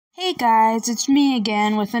Hey guys, it's me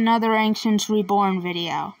again with another Ancients Reborn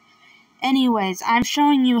video. Anyways, I'm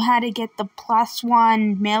showing you how to get the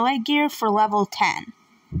 +1 melee gear for level 10.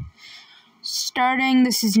 Starting,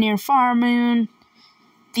 this is near Far Moon.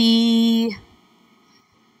 The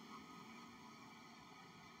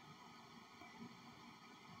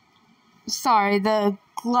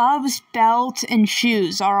gloves, belt, and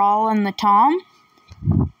shoes are all in the tom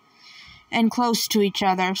and close to each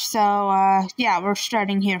other. So, yeah, we're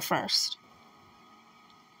starting here first.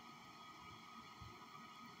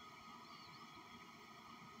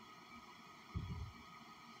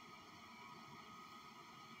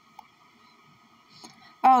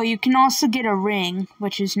 Oh, you can also get a ring,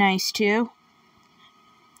 which is nice too.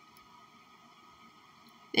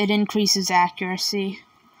 It increases accuracy.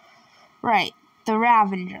 Right, the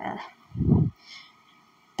Ravenger.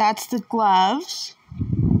 That's the gloves.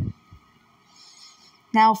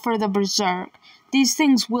 Now for the Berserk. These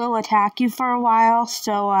things will attack you for a while,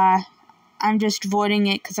 so I'm just avoiding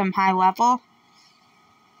it because I'm high level.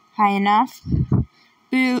 High enough.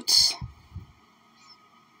 Boots.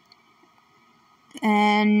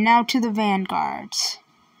 And now to the Vanguards.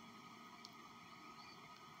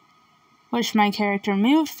 Wish my character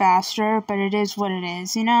moved faster, but it is what it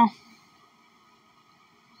is, you know?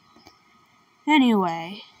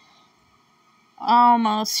 Anyway.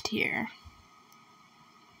 Almost here.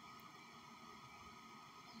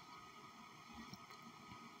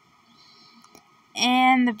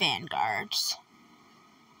 And the Vanguards.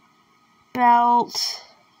 Belt.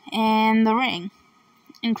 And the ring.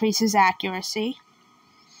 Increases accuracy.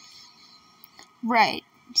 Right.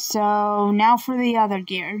 So now for the other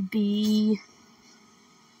gear. The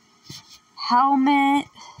helmet,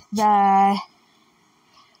 the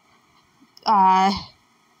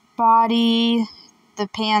body, the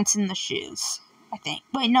pants, and the shoes, I think.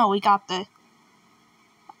 Wait, no, we got the...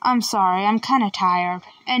 I'm sorry, I'm kind of tired.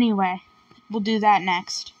 Anyway, we'll do that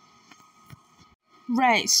next.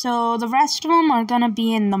 Right, so the rest of them are going to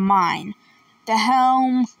be in the mine. The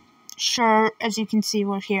helm, shirt, as you can see,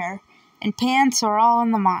 we're here. And pants are all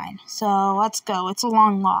in the mine. So let's go. It's a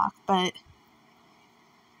long walk, but...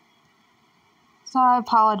 So I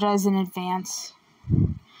apologize in advance.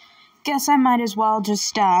 Guess I might as well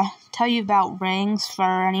just tell you about rings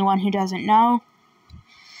for anyone who doesn't know.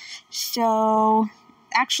 So,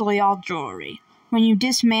 actually all jewelry. When you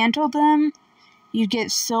dismantle them, you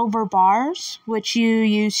get silver bars, which you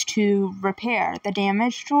use to repair the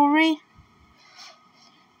damaged jewelry.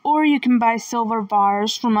 Or you can buy silver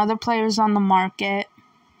bars from other players on the market.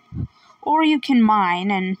 Or you can mine,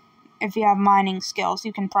 and if you have mining skills,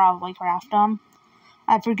 you can probably craft them.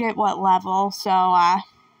 I forget what level, so,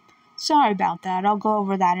 sorry about that. I'll go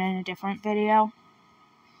over that in a different video.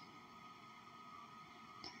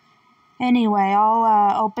 Anyway,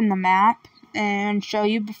 I'll open the map and show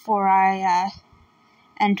you before I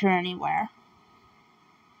enter anywhere.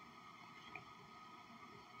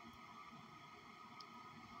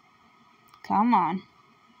 Come on.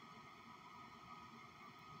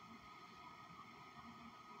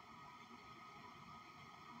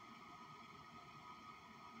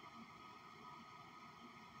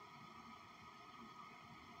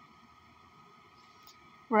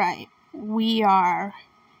 Right, we are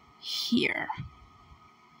here.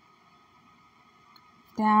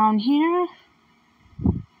 Down here.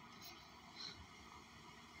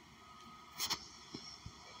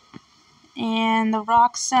 And the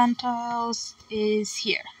rock sentinels is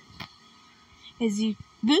here.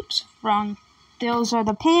 Oops, wrong. Those are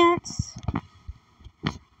the pants.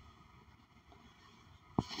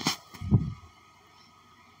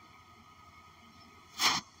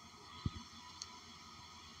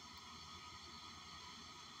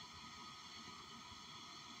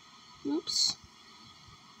 Oops.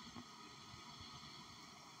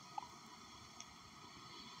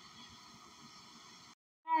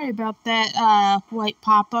 Sorry about that white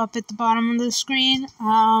pop-up at the bottom of the screen.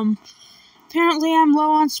 Apparently I'm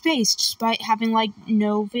low on space despite having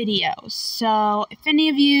no videos. So if any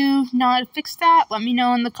of you know how to fix that, let me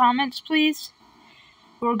know in the comments, please.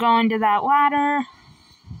 We're going to that ladder.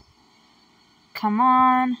 Come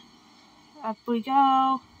on. Up we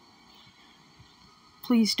go.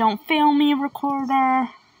 Please don't fail me, recorder.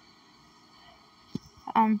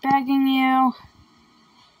 I'm begging you.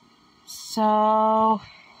 So...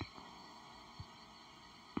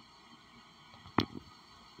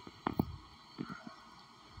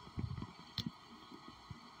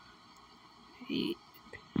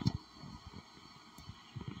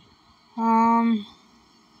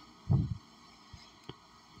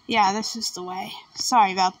 yeah, this is the way.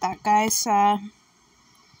 Sorry about that, guys.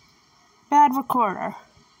 Bad recorder.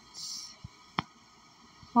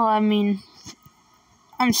 Well, I mean,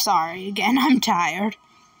 I'm sorry again, I'm tired.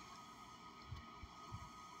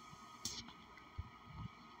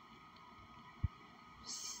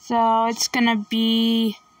 So it's gonna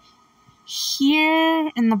be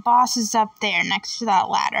here, and the boss is up there next to that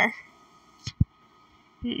ladder.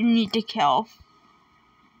 You need to kill.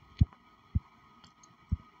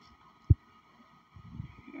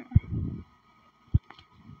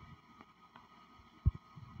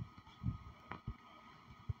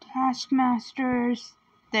 Taskmasters.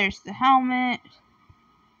 There's the helmet.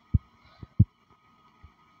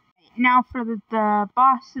 Now for the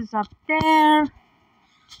boss is up there.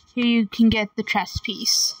 Here you can get the chest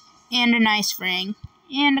piece. And a nice ring.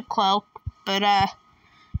 And a cloak. But,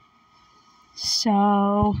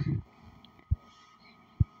 so,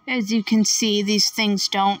 as you can see, these things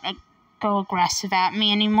don't go aggressive at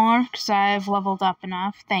me anymore, because I've leveled up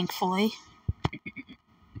enough, thankfully.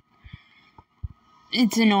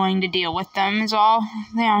 It's annoying to deal with them, is all.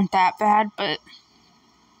 They aren't that bad, but,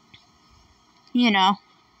 you know.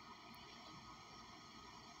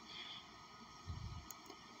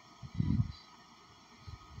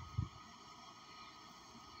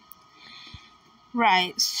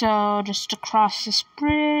 Right, so just across this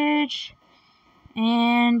bridge,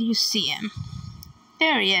 and you see him.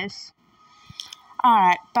 There he is.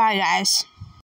 Alright, bye guys.